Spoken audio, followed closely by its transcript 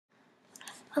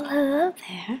Well, hello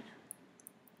there.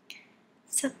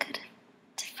 So good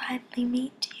to finally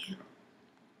meet you.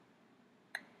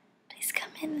 Please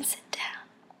come in and sit down.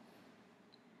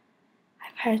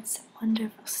 I've heard some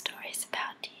wonderful stories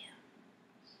about you,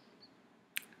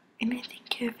 and I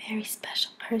think you're a very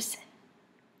special person,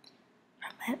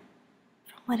 from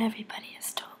what everybody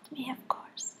has told me, of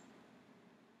course.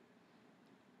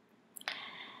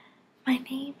 My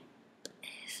name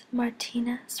is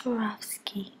Martina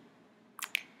Swarovski,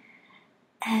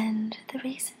 and the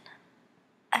reason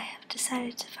I have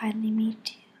decided to finally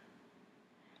meet you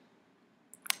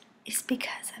is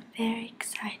because I'm very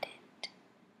excited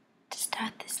to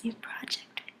start this new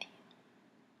project with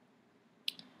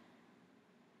you.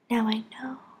 Now I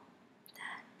know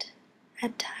that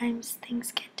at times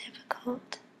things get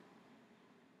difficult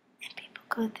and people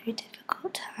go through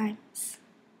difficult times,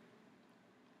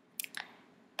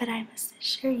 but I must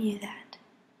assure you that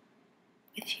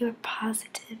with your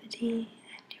positivity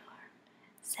and your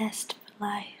zest for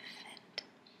life and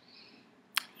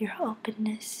your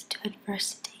openness to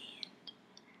adversity and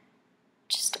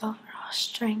just overall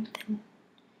strength in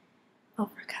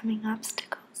overcoming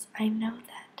obstacles, I know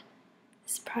that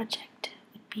this project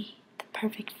would be the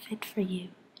perfect fit for you,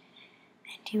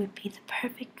 and you would be the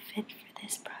perfect fit for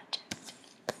this project.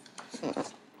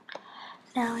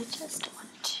 Now I just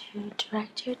want to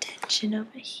direct your attention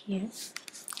over here.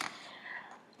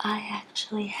 I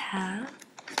actually have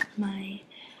my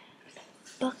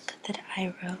book that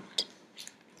I wrote,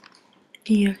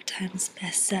 New York Times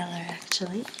bestseller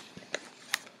actually,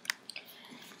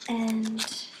 and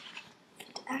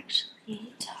it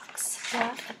actually talks a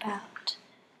lot about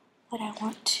what I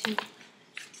want to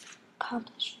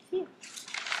accomplish with you.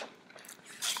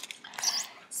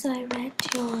 So I read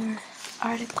your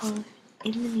article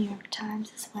in the New York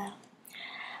Times as well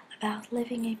about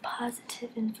living a positive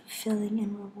and fulfilling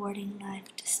and rewarding life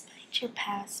despite your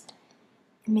past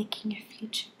and making your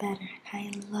future better.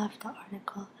 I loved the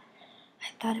article. I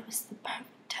thought it was the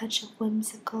perfect touch of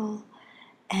whimsical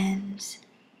and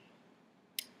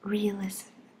realism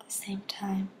at the same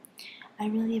time. I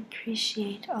really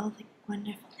appreciate all the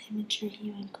wonderful imagery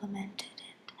you implemented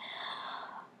and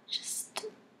just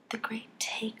the great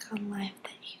take on life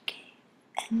that you gave.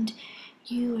 And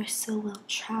you are so well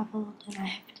traveled, and I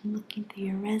have been looking through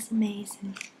your resumes,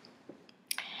 and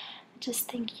I just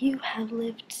think you have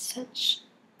lived such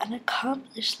an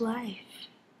accomplished life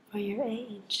for your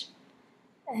age.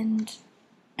 And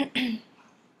I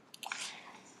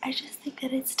just think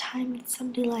that it's time that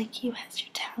somebody like you has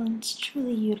your talents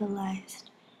truly utilized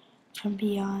from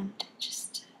beyond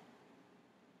just a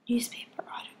newspaper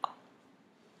article.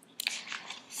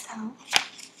 So,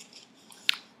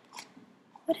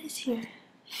 what is your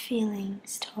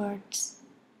feelings towards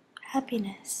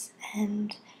happiness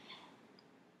and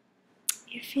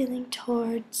your feeling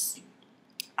towards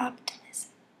optimism?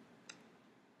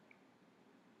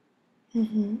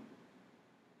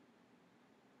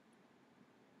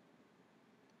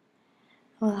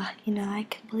 Well, I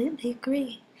completely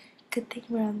agree. Good thing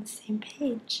we're on the same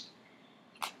page.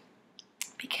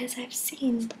 Because I've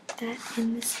seen that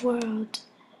in this world,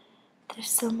 there's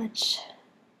so much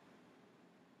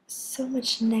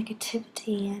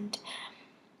negativity and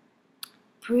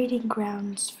breeding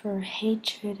grounds for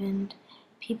hatred and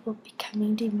people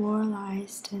becoming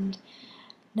demoralized and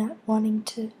not wanting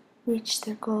to reach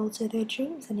their goals or their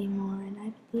dreams anymore. And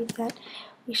I believe that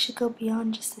we should go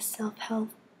beyond just a self-help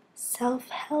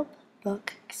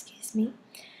book,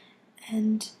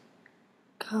 and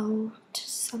go to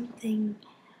something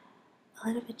a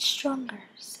little bit stronger,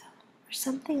 or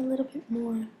something a little bit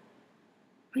more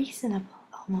reasonable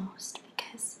almost,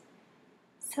 because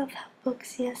self-help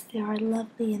books, yes, they are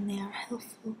lovely and they are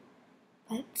helpful,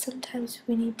 but sometimes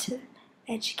we need to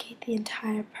educate the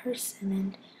entire person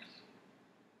and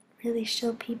really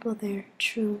show people their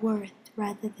true worth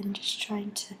rather than just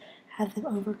trying to have them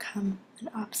overcome an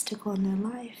obstacle in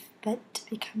their life, but to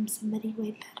become somebody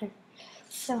way better.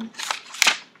 So,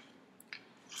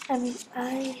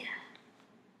 I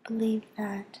believe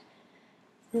that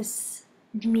this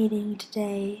meeting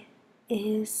today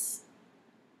is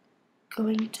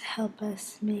going to help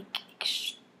us make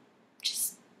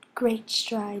just great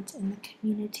strides in the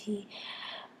community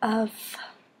of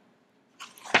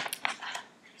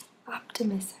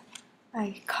optimism.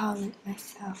 I call it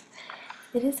myself.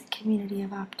 It is a community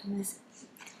of optimism.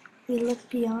 We look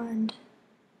beyond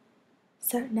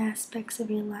certain aspects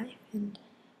of your life and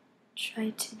try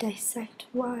to dissect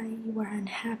why you are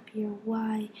unhappy or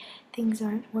why things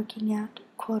aren't working out,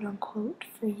 quote unquote,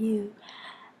 for you,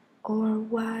 or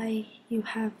why you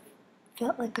have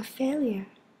felt like a failure.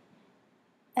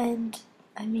 And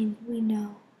I mean, we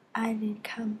know I didn't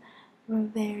come from a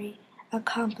very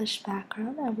accomplished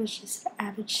background. I was just an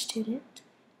average student.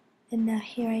 And now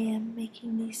here I am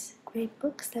making these great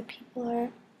books that people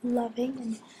are loving.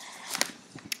 And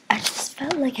I just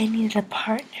felt like I needed a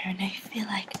partner. And I feel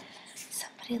like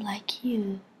somebody like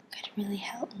you could really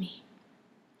help me.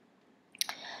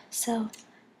 So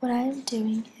what I am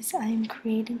doing is I am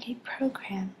creating a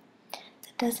program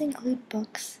that does include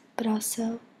books, but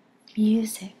also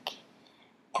music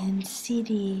and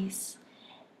CDs,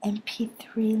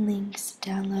 MP3 links to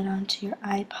download onto your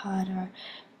iPod or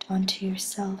onto your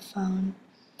cell phone.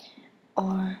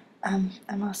 Or I'm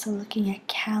also looking at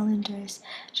calendars,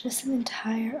 just an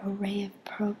entire array of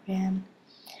an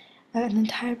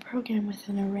entire program with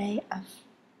an array of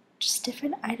just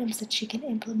different items that you can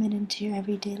implement into your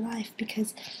everyday life,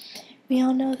 because we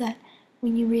all know that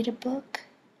when you read a book,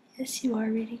 yes, you are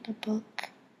reading a book,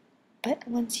 but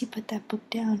once you put that book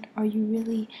down, are you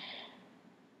really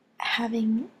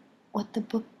having what the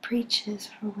book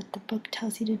preaches or what the book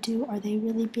tells you to do? Are they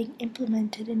really being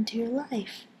implemented into your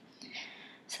life?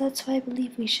 So that's why I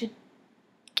believe we should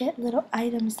get little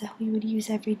items that we would use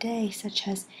every day, such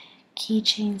as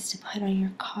keychains to put on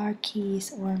your car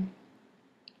keys, or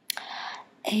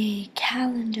a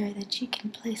calendar that you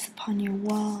can place upon your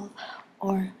wall,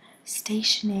 or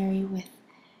stationery with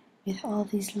all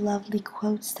these lovely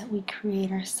quotes that we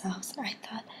create ourselves. And I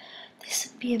thought this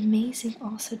would be amazing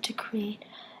also to create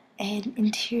an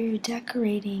interior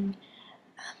decorating.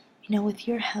 With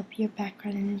your help, your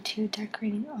background in interior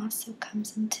decorating also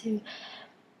comes into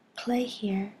play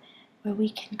here, where we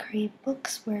can create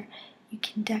books where you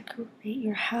can decorate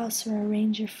your house or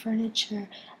arrange your furniture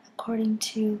according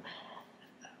to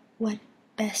what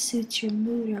best suits your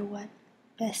mood, or what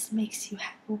makes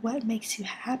you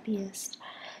happiest.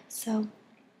 So,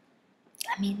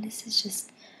 I mean, this is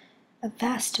just a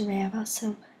vast array. I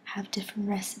also have different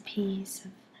recipes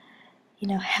of,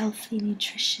 healthy,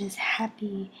 nutritious,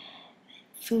 happy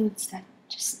foods that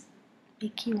just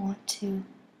make you want to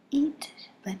eat,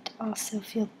 but also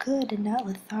feel good and not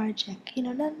lethargic.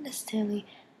 Not necessarily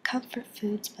comfort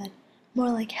foods, but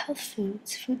more like health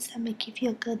foods that make you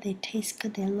feel good. They taste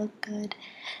good, they look good,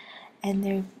 and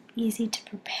they're easy to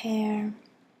prepare,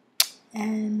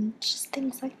 and just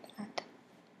things like that.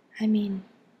 I mean,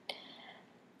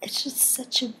 it's just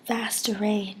such a vast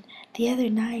array. And the other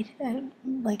night,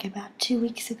 like about 2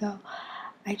 weeks ago,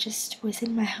 I just was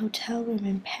in my hotel room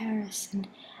in Paris, and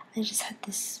I just had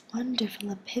this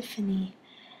wonderful epiphany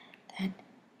that,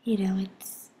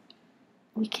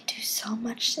 we could do so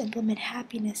much to implement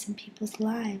happiness in people's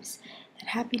lives, that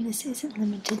happiness isn't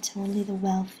limited to only the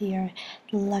wealthy or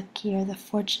the lucky or the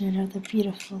fortunate or the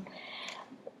beautiful.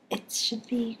 It should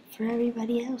be for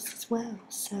everybody else as well.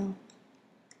 So,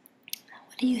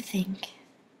 what do you think?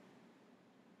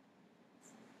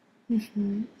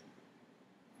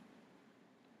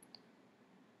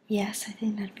 Yes, I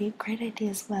think that'd be a great idea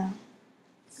as well.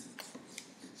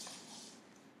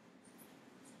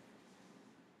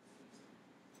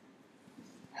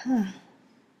 Huh.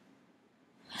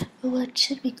 Well, what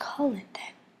should we call it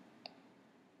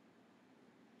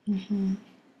then?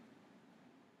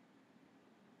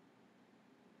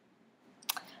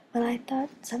 Well, I thought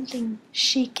something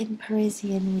chic and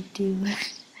Parisian would do,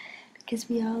 because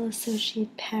we all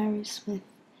associate Paris with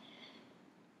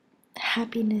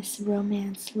happiness,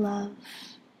 romance, love,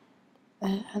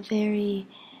 a very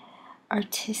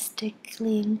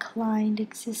artistically inclined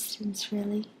existence,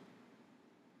 really.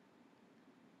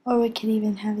 Or we could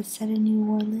even have it set in New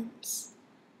Orleans,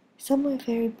 somewhere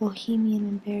very bohemian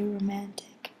and very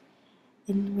romantic,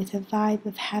 and with a vibe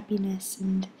of happiness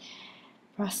and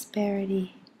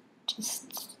prosperity.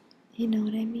 Just, you know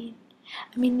what I mean?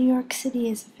 I mean, New York City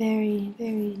is a very,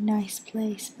 very nice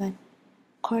place, but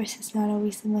of course it's not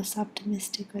always the most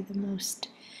optimistic or the most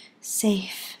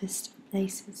safest of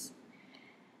places.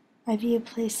 I view a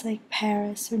place like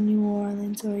Paris or New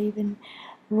Orleans or even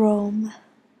Rome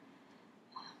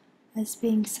as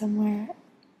being somewhere,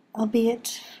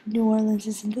 albeit New Orleans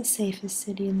isn't the safest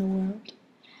city in the world.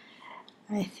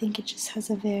 I think it just has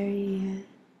a very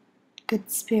good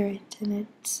spirit, and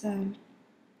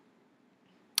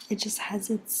it just has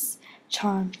its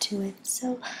charm to it.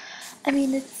 So, I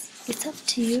mean, it's up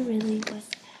to you really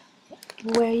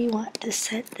where you want to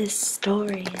set this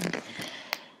story. And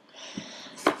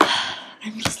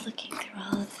I'm just looking through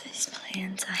all of these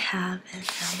plans I have, and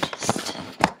I'm just,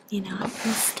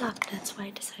 I'm stuck. That's why I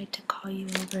decided to call you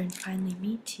over and finally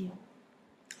meet you.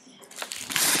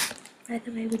 By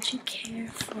the way, would you care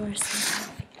for some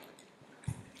coffee?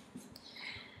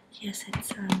 Yes,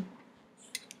 it's,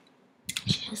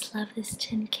 you just love this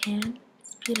tin can.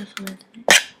 It's beautiful, isn't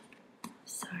it?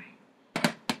 Sorry.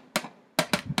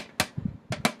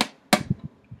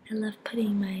 I love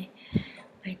putting my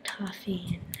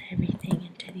toffee and everything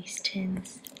into these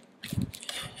tins.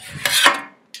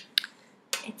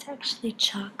 It's actually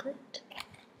chocolate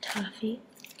toffee,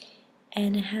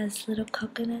 and it has little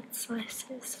coconut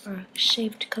slices or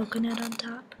shaved coconut on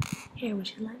top. Here,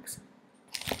 would you like some?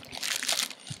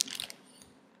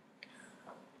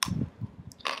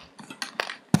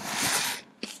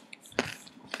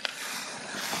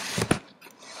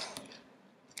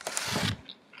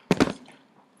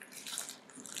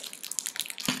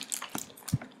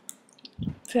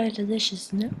 Very delicious,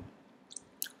 isn't it?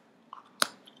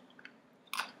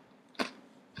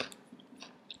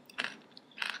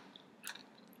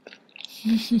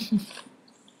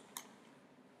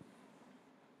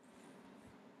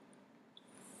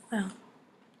 Wow.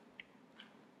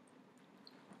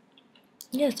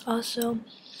 Yes, also,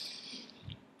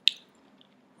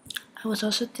 I was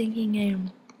also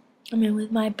thinking,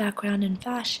 with my background in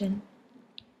fashion,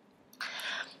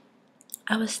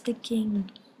 I was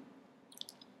thinking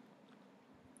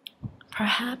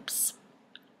perhaps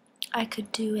I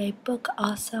could do a book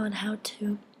also on how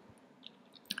to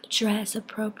dress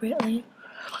appropriately,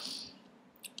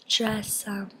 dress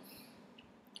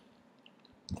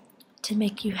to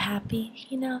make you happy.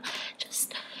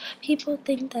 Just people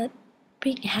think that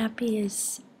being happy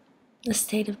is a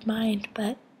state of mind,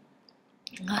 but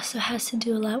it also has to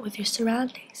do a lot with your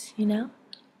surroundings,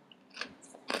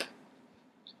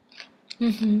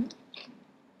 Mm-hmm.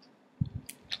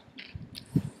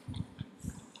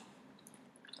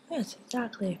 Yes,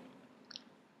 exactly.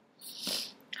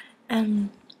 Mm-hmm.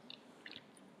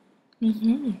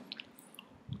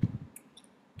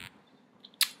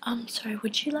 Sorry,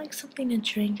 would you like something to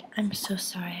drink? I'm so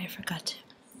sorry, I forgot to.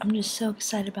 I'm just so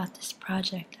excited about this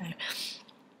project.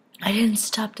 I didn't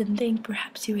stop to think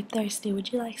perhaps you were thirsty.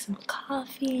 Would you like some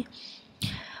coffee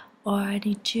or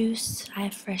any juice? I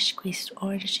have fresh squeezed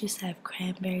orange juice, I have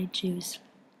cranberry juice,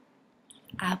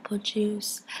 apple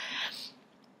juice.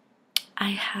 I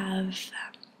have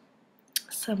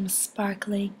some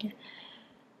sparkling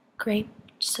grape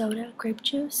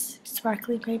juice,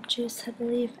 sparkling grape juice, I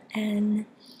believe, and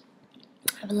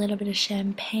I have a little bit of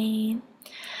champagne.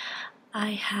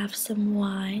 I have some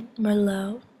wine,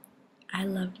 Merlot. I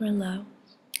love Merlot.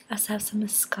 I also have some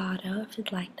Moscato, if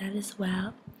you'd like that as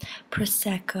well.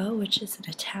 Prosecco, which is an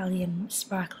Italian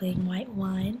sparkling white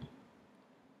wine.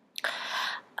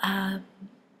 I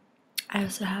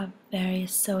also have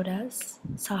various sodas,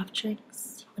 soft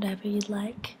drinks, whatever you'd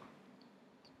like.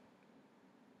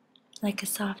 Like a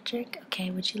soft drink? Okay,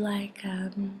 would you like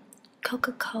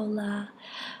Coca-Cola?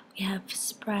 We have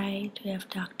Sprite, we have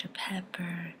Dr.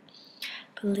 Pepper.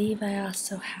 I believe I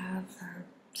also have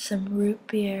some root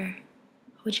beer.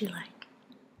 What would you like?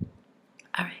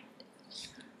 Alright.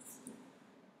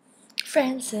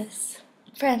 Francis.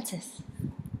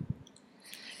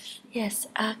 Yes,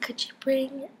 could you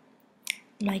bring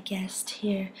my guest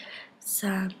here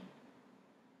some...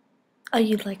 Oh,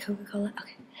 you'd like Coca-Cola?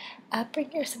 Okay.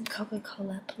 Bring her some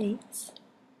Coca-Cola, please.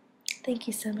 Thank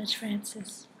you so much,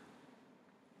 Francis.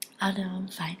 Oh no, I'm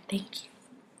fine, thank you.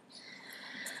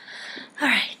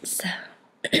 Alright, so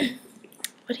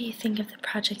what do you think of the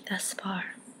project thus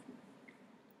far?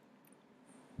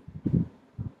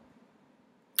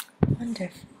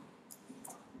 Wonderful.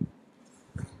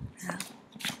 Well,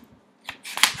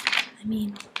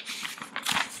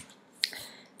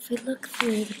 if we look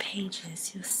through the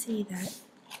pages, you'll see that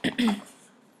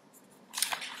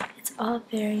it's all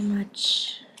very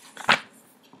much,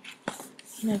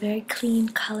 very clean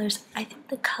colors. I think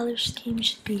the color scheme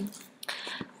should be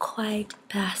quite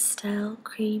pastel,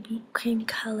 cream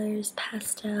colors,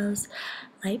 pastels,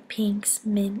 light pinks,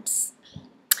 mints,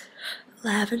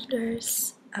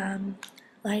 lavenders,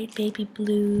 light baby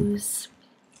blues,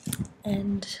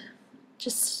 and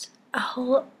just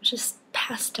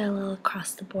pastel all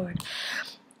across the board.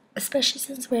 Especially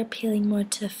since we're appealing more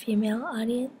to a female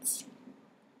audience,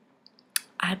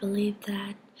 I believe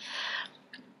that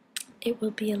it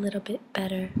will be a little bit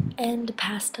better. And the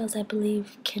pastels, I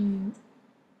believe, can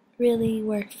really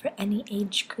work for any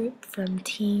age group, from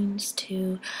teens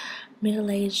to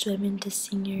middle-aged women to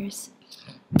seniors.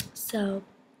 So,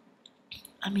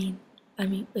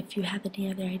 if you have any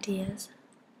other ideas.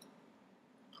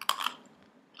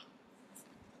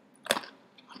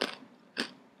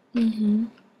 Mm-hmm.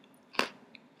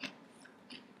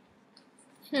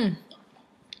 I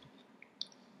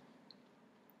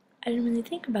didn't really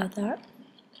think about that.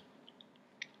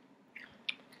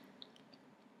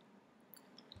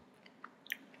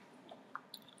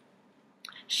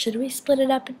 should we split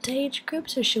it up into age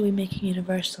groups or should we make it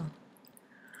universal?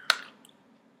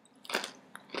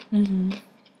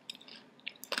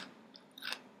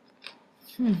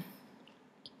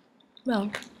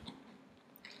 Well,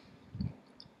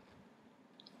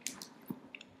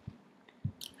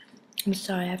 I'm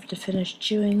sorry, I have to finish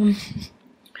chewing them.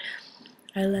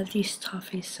 I love these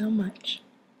toffees so much.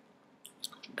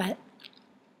 But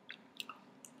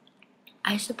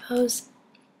I suppose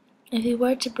if we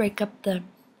were to break up the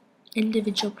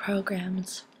individual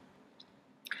programs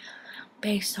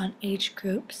based on age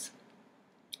groups,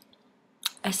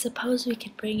 I suppose we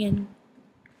could bring in,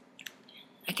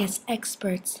 I guess,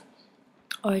 experts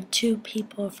or 2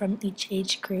 people from each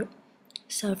age group.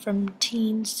 So from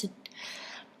teens to,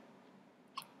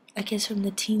 I guess from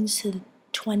the teens to the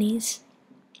 20s,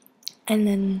 and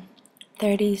then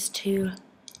 30s to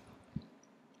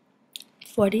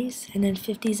 40s, and then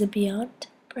 50s and beyond,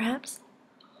 perhaps.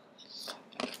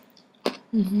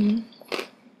 I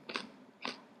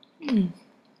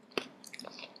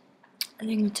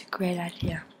think it's a great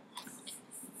idea.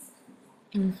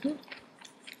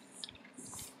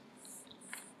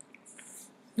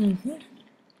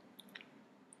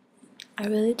 I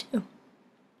really do.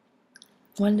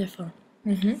 Wonderful.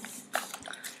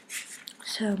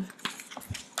 So,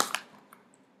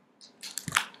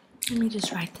 let me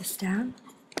just write this down.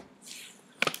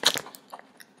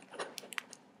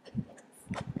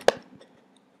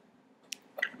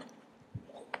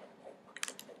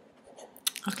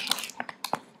 Okay.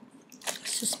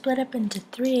 So split up into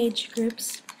 3 age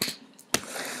groups.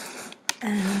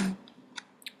 And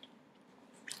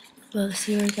we'll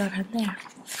see where we go from there.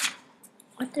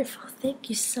 Wonderful. Thank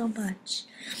you so much.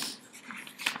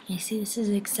 You see, this is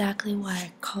exactly why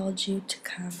I called you to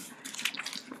come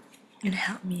and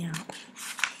help me out.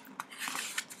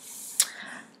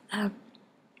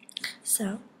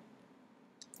 So,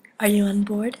 are you on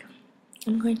board?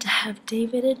 I'm going to have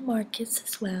David and Marcus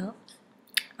as well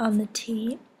on the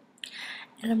team,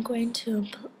 and I'm going to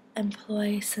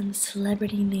employ some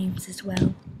celebrity names as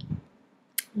well.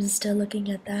 I'm still looking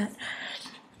at that,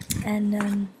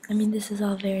 and I mean, this is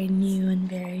all very new and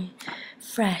very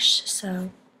fresh,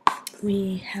 so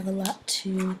we have a lot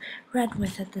to run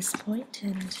with at this point,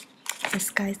 and the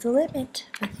sky's the limit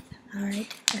with our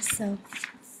ideas. So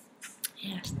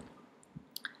yes.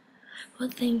 Well,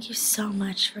 thank you so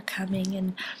much for coming,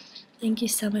 and thank you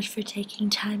so much for taking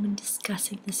time and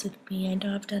discussing this with me. I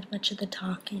know I've done much of the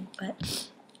talking, but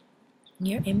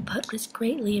your input was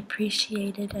greatly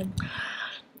appreciated, and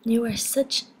you are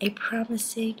such a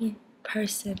promising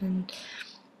person, and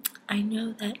I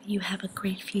know that you have a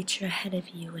great future ahead of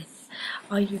you with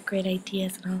all your great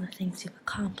ideas and all the things you've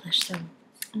accomplished. So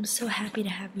I'm so happy to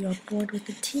have you on board with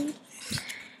the team.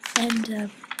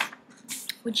 And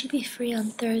would you be free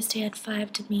on Thursday at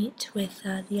 5 to meet with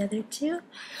the other 2?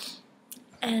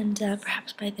 And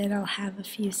perhaps by then I'll have a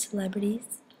few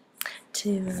celebrities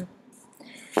to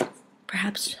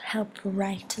perhaps help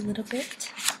write a little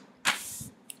bit.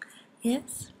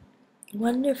 Yes?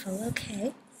 Wonderful.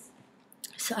 Okay.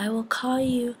 So I will call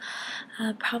you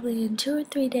probably in 2 or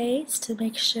 3 days to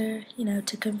make sure,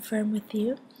 to confirm with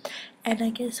you. And I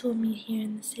guess we'll meet here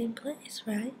in the same place,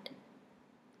 right?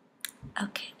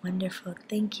 Okay, wonderful.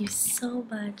 Thank you so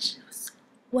much. It was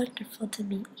wonderful to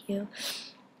meet you.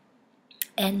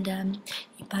 And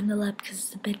you bundle up because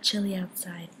it's a bit chilly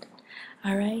outside.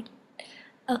 Alright?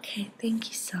 Okay, thank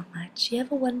you so much. You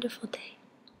have a wonderful day.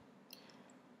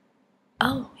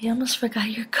 Oh, we almost forgot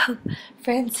your coat,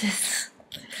 Francis.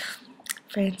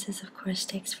 Francis, of course,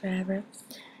 takes forever.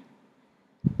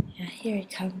 Yeah, here it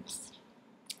comes.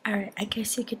 Alright, I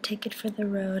guess you could take it for the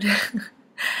road.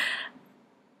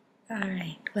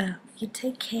 Alright, well, you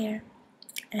take care.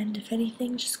 And if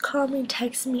anything, just call me,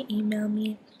 text me, email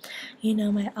me.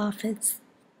 My office,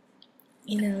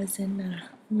 is in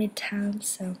Midtown,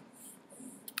 so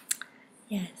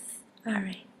yes.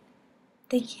 Alright.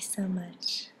 Thank you so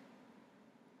much.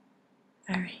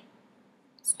 Alright.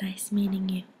 It's nice meeting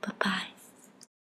you. Bye-bye.